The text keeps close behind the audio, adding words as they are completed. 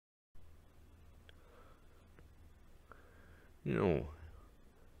You know,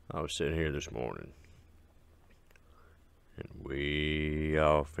 I was sitting here this morning, and way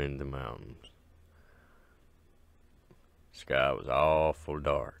off in the mountains, the sky was awful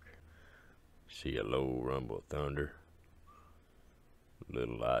dark. See a low rumble of thunder, a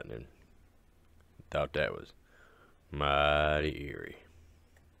little lightning. Thought that was mighty eerie.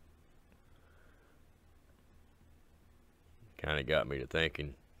 Kind of got me to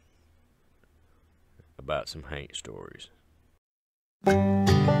thinking about some haint stories. You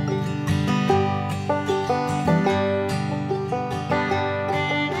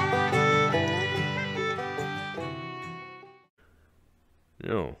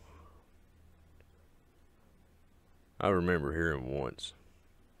know, I remember hearing once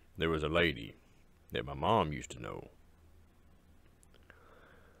there was a lady that my mom used to know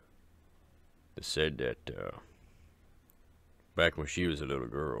that said that back when she was a little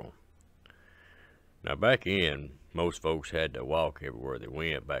girl. Now back in, most folks had to walk everywhere they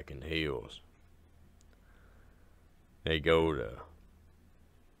went back in the hills. They'd go to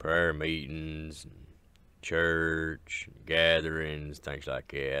prayer meetings, and church, gatherings, things like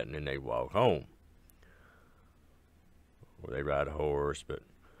that, and then they'd walk home. Or they'd ride a horse, but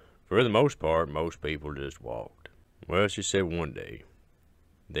for the most part, most people just walked. Well, she said one day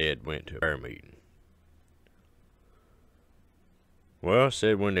they had went to a prayer meeting. Well,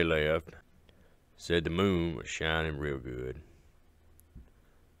 said when they left, said the moon was shining real good.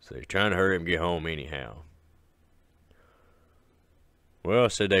 So they're trying to hurry up and get home anyhow. Well,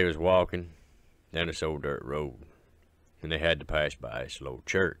 said they was walking down this old dirt road, and they had to pass by this little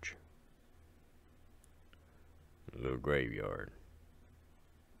church, a little graveyard.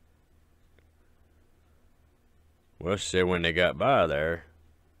 Well, she said when they got by there,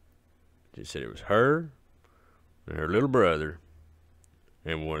 she said it was her and her little brother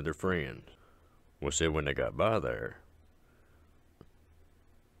and one of their friends. Well, said when they got by there,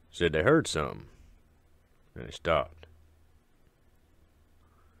 said they heard something, and they stopped.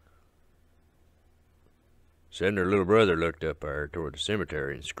 Said their little brother looked up there toward the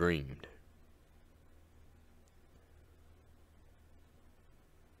cemetery and screamed.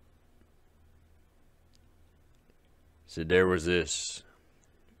 Said there was this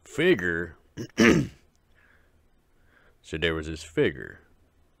figure, said there was this figure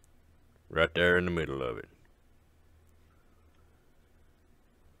right there in the middle of it.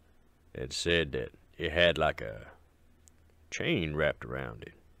 It said that it had like a chain wrapped around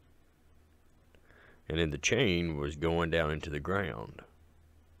it. And then the chain was going down into the ground.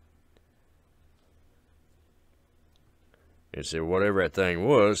 It said whatever that thing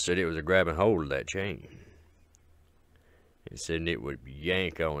was, said it was a grabbing hold of that chain. It said it would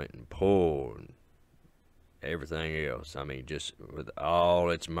yank on it and pull and everything else. I mean, just with all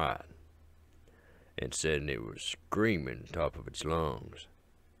its might. It said it was screaming top of its lungs.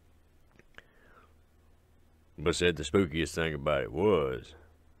 But said the spookiest thing about it was,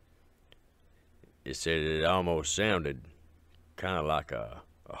 it said it almost sounded kind of like a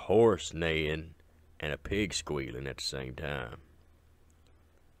horse neighing and a pig squealing at the same time.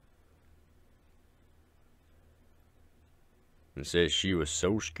 And says she was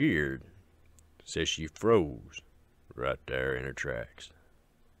so scared, says she froze right there in her tracks.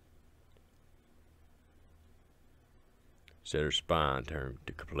 Said her spine turned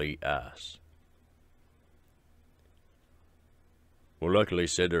to complete ice. Well, luckily,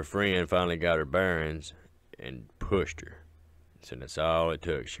 said her friend finally got her bearings and pushed her. Said that's all it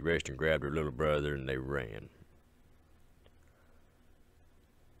took. She reached and grabbed her little brother and they ran.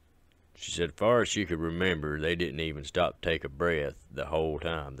 She said, as far as she could remember, they didn't even stop to take a breath the whole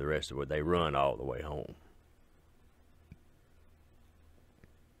time. The rest of it, they run all the way home.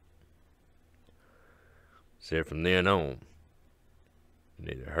 Said from then on,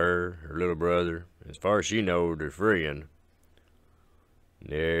 neither her little brother, as far as she knowed, her friend,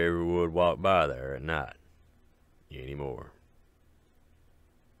 never would walk by there at night anymore.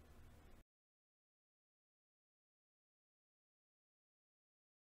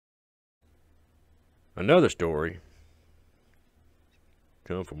 Another story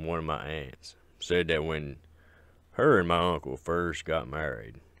come from one of my aunts. Said that when her and my uncle first got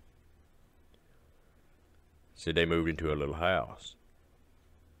married, said they moved into a little house.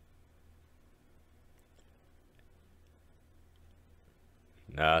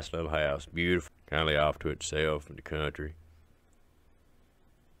 Nice little house, beautiful, kind of off to itself in the country.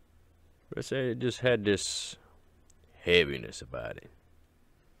 But said it just had this heaviness about it.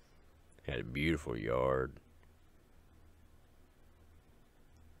 Had a beautiful yard.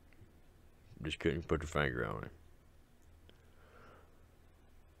 Just couldn't put your finger on it.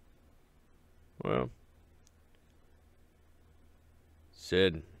 Well,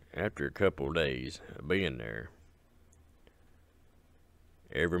 said after a couple of days of being there,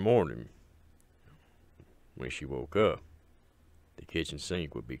 every morning when she woke up, the kitchen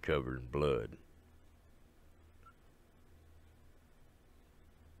sink would be covered in blood.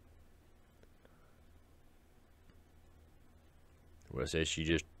 Well, said she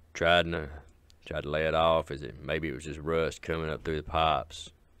just tried to lay it off, as it maybe it was just rust coming up through the pipes.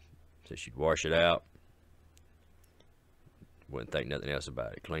 So she'd wash it out, wouldn't think nothing else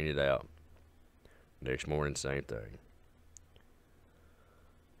about it, clean it out. Next morning, same thing.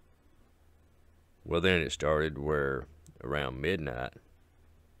 Well, then it started where around midnight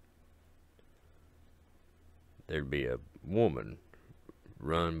there'd be a woman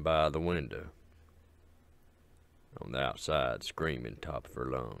run by the window on the outside, screaming top of her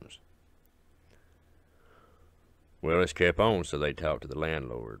lungs. Well, this kept on, so they talked to the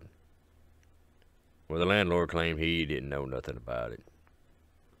landlord. Well, the landlord claimed he didn't know nothing about it,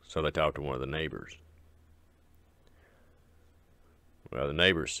 so they talked to one of the neighbors. Well, the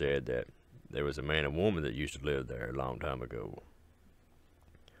neighbors said that there was a man and woman that used to live there a long time ago,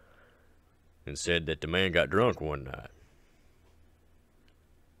 and said that the man got drunk one night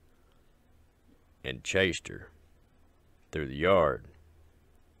and chased her through the yard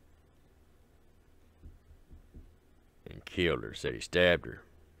and killed her. Said he stabbed her.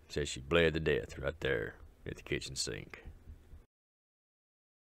 Said she bled to death right there at the kitchen sink.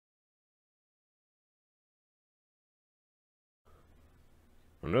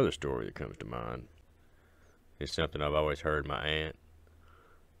 Another story that comes to mind is something I've always heard my aunt,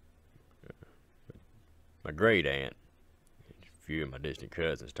 my great aunt, and a few of my distant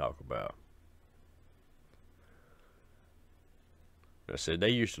cousins talk about. I said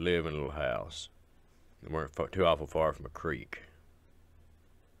they used to live in a little house. They weren't too awful far from a creek.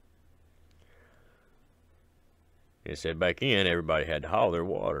 It said back then everybody had to haul their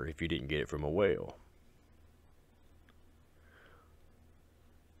water if you didn't get it from a well.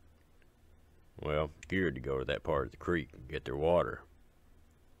 Well, scared to go to that part of the creek and get their water.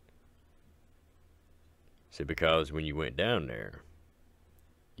 Said because when you went down there,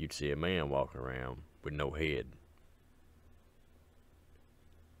 you'd see a man walking around with no head.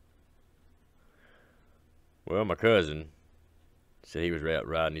 Well, my cousin said he was out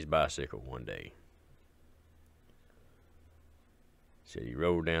riding his bicycle one day. Said he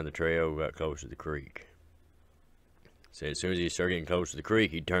rode down the trail, got close to the creek. Said as soon as he started getting close to the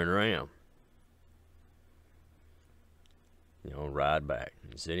creek, he'd turn around, ride back.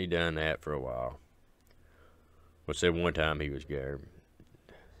 And said he done that for a while. Well, said one time he was scared.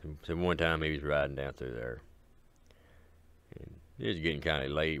 Said one time he was riding down through there, and it was getting kind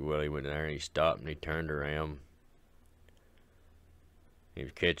of late. Well, he went there and he stopped and he turned around. He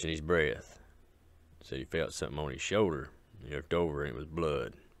was catching his breath. Said he felt something on his shoulder. He looked over and it was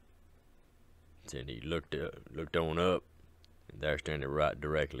blood. Said he looked on up, and there standing right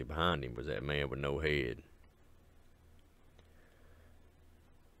directly behind him was that man with no head.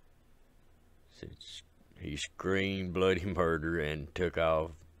 Said he screamed bloody murder and took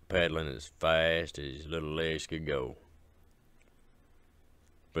off paddling as fast as his little legs could go.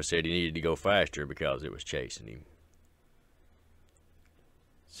 But said he needed to go faster because it was chasing him.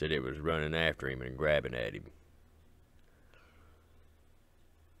 Said it was running after him and grabbing at him.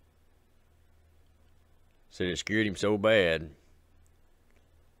 Said it scared him so bad,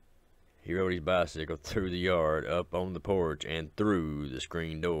 he rode his bicycle through the yard, up on the porch, and through the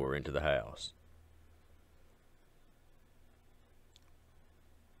screen door into the house.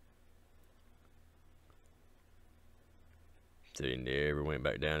 Said he never went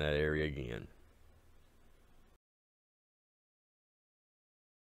back down that area again.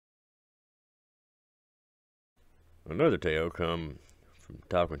 Another tale come from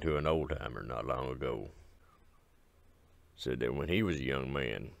talking to an old-timer not long ago. Said that when he was a young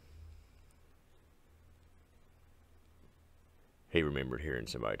man, he remembered hearing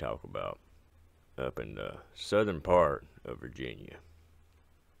somebody talk about up in the southern part of Virginia.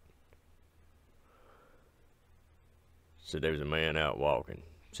 Said there was a man out walking.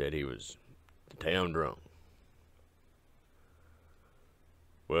 Said he was town drunk.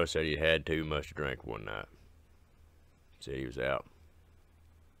 Well, said he had too much to drink one night. Said he was out,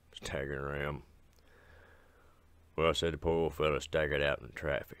 staggering around. Well, said the poor old fella staggered out in the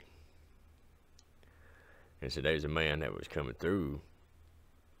traffic. And said there was a man that was coming through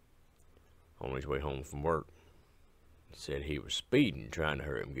on his way home from work. Said he was speeding, trying to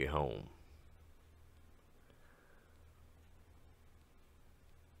hurry him get home.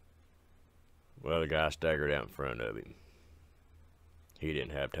 Well, the guy staggered out in front of him. He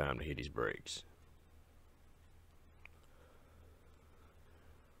didn't have time to hit his brakes.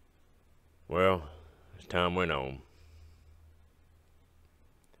 Well, as time went on,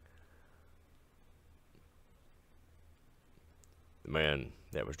 the man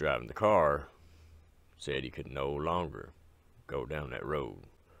that was driving the car said he could no longer go down that road.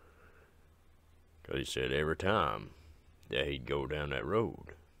 Because he said every time that he'd go down that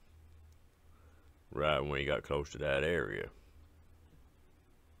road, right when he got close to that area,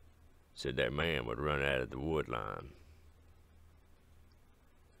 said that man would run out of the wood line,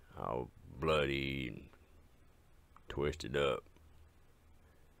 all bloody and twisted up,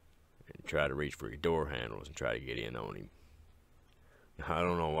 and try to reach for his door handles and try to get in on him. I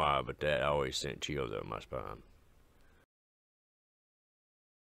don't know why, but that always sent chills up my spine.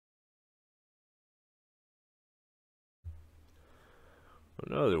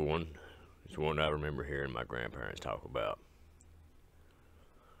 Another one is one I remember hearing my grandparents talk about.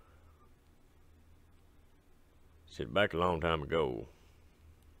 Said back a long time ago,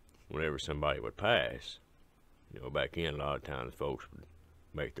 whenever somebody would pass, back in, a lot of times folks would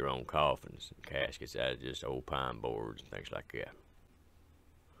make their own coffins and caskets out of just old pine boards and things like that.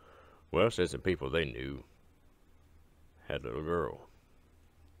 Well, said some people they knew had a little girl.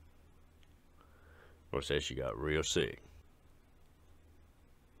 Well, said she got real sick.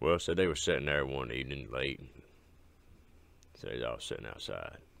 Well, said they were sitting there one evening late. Said they all sitting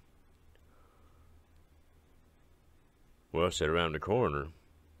outside. Well, said around the corner,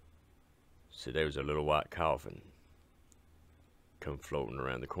 said there was a little white coffin come floating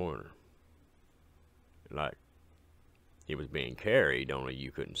around the corner. Like it was being carried, only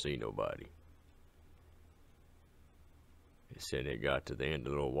you couldn't see nobody. It said it got to the end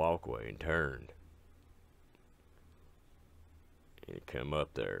of the little walkway and turned. And it come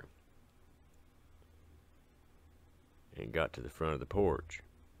up there and got to the front of the porch.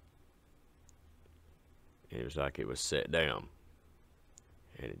 And it was like it was set down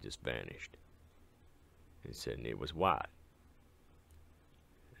and it just vanished. It said it was white.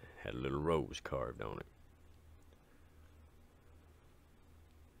 It had a little rose carved on it.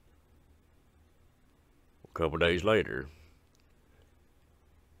 A couple days later,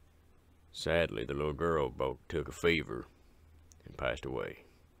 sadly, the little girl took a fever and passed away.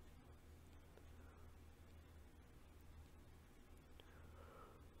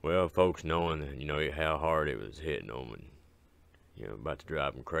 Well, folks knowing, how hard it was hitting them and, about to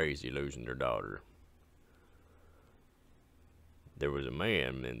drive them crazy losing their daughter. There was a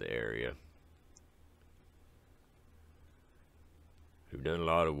man in the area who done a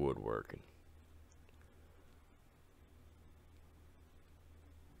lot of woodworking.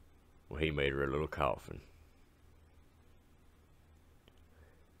 Well, he made her a little coffin.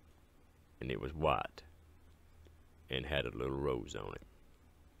 And it was white and had a little rose on it.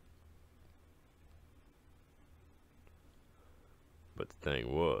 But the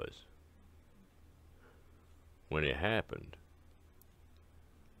thing was, when it happened,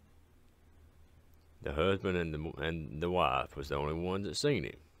 the husband and the wife was the only ones that seen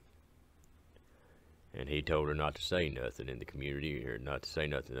him. And he told her not to say nothing in the community, or not to say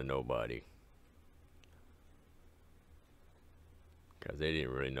nothing to nobody, because they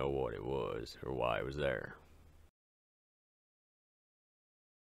didn't really know what it was or why it was there.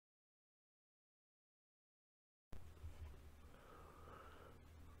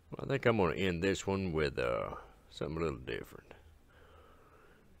 Well, I think I'm going to end this one with something a little different.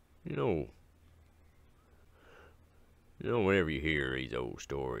 Whenever you hear these old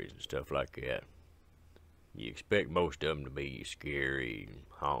stories and stuff like that, you expect most of them to be scary and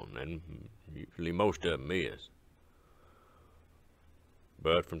haunting, and usually most of them is.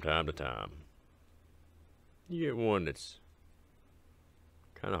 But from time to time, you get one that's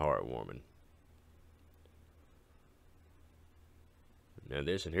kind of heartwarming. Now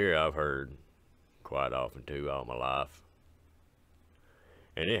this one here I've heard quite often too all my life.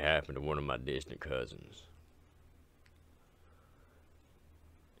 And it happened to one of my distant cousins.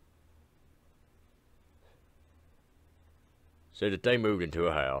 Said that they moved into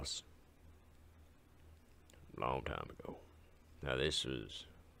a house a long time ago. Now this was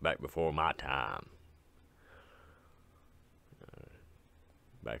back before my time.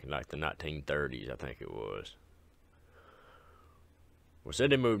 Back in like the 1930s, I think it was. Well,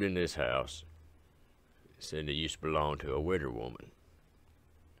 said they moved in this house. Said they used to belong to a widow woman.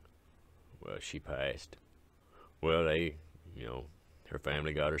 Well, she passed. Well, her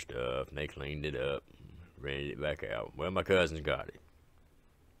family got her stuff, and they cleaned it up, rented it back out. Well, my cousins got it.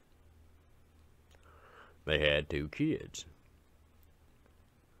 They had 2 kids.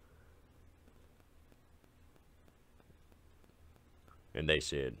 And they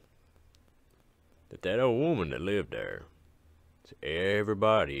said that old woman that lived there So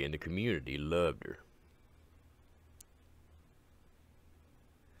everybody in the community loved her.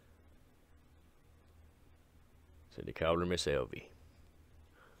 So they called her Miss Elvie.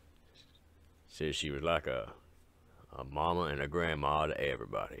 Said she was like a mama and a grandma to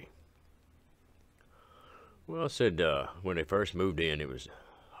everybody. Well, said when they first moved in, it was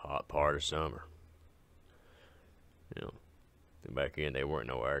a hot part of summer. You know, back then there weren't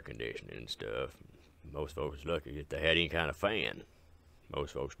no air conditioning and stuff. Most folks was lucky if they had any kind of fan.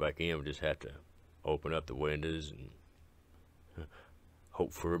 Most folks back then would just have to open up the windows and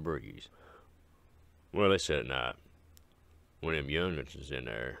hope for a breeze. Well, they said at night, when them young'uns was in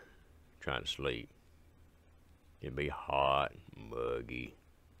there trying to sleep, it'd be hot and muggy.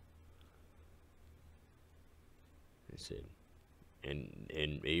 They said, and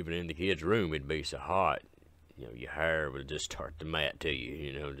even in the kids' room, it'd be so hot, you know, your hair would just start to mat to you,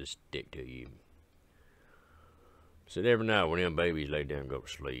 you know, just stick to you. Said every night when them babies lay down and go to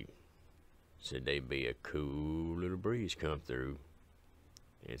sleep, said they'd be a cool little breeze come through,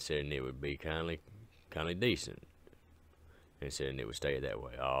 and said it would be kind of decent, and said it would stay that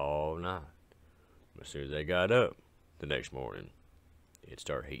way all night. But as soon as they got up the next morning, it'd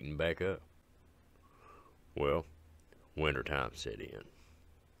start heating back up. Well, wintertime set in.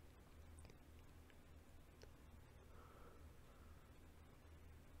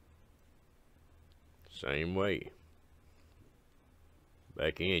 Same way.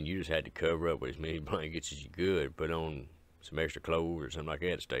 Back in, you just had to cover up with as many blankets as you could, put on some extra clothes or something like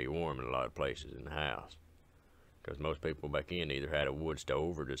that to stay warm in a lot of places in the house. Because most people back in either had a wood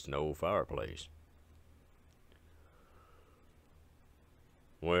stove or just an old fireplace.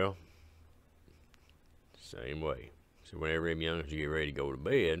 Well, same way. So whenever them youngsters get ready to go to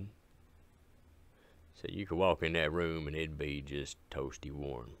bed, so you could walk in that room and it'd be just toasty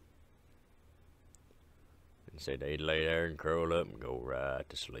warm. And say they'd lay there and curl up and go right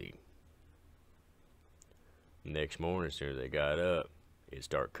to sleep. Next morning, as soon as they got up, it'd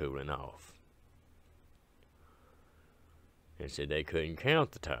start cooling off. And said they couldn't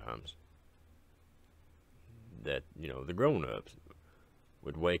count the times that, you know, the grown-ups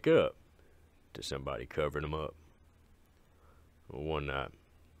would wake up to somebody covering them up. Well, one night,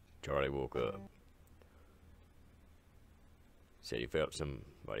 Charlie woke up. Said he felt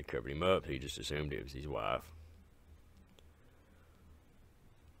somebody covered him up. He just assumed it was his wife.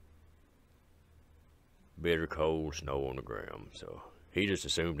 Bitter cold snow on the ground, so he just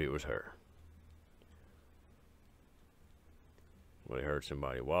assumed it was her. Well, he heard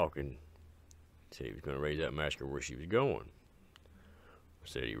somebody walking. Said he was going to raise up and ask her where she was going.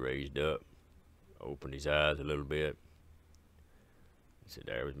 Said he raised up, opened his eyes a little bit. Said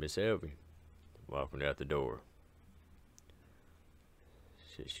there was Miss Elvie walking out the door.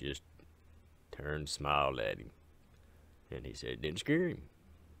 Said she just turned, smiled at him, and he said it didn't scare him.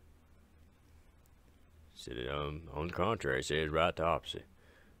 Said on the contrary, said it's right the opposite.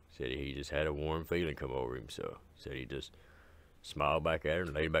 Said he just had a warm feeling come over him, so said he just smiled back at her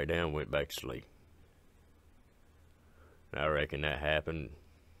and laid back down and went back to sleep. And I reckon that happened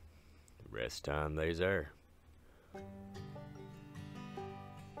the rest of the time they's there.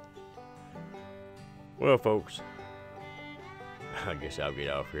 Well, folks, I guess I'll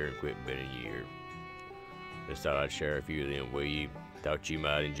get off here and quit bidding you here. Just thought I'd share a few of them with you. Thought you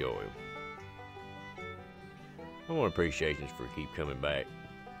might enjoy them. I want appreciations for keep coming back,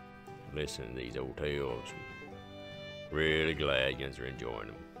 listening to these old tales. Really glad you guys are enjoying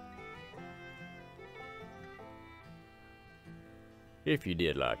them. If you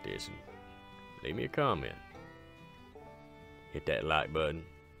did like this, leave me a comment. Hit that like button.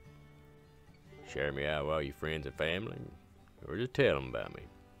 Share me out with all your friends and family, or just tell them about me.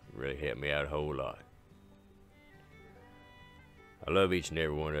 It really helped me out a whole lot. I love each and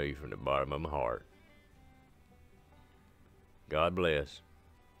every one of you from the bottom of my heart. God bless.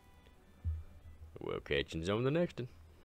 We'll catch you on the next one.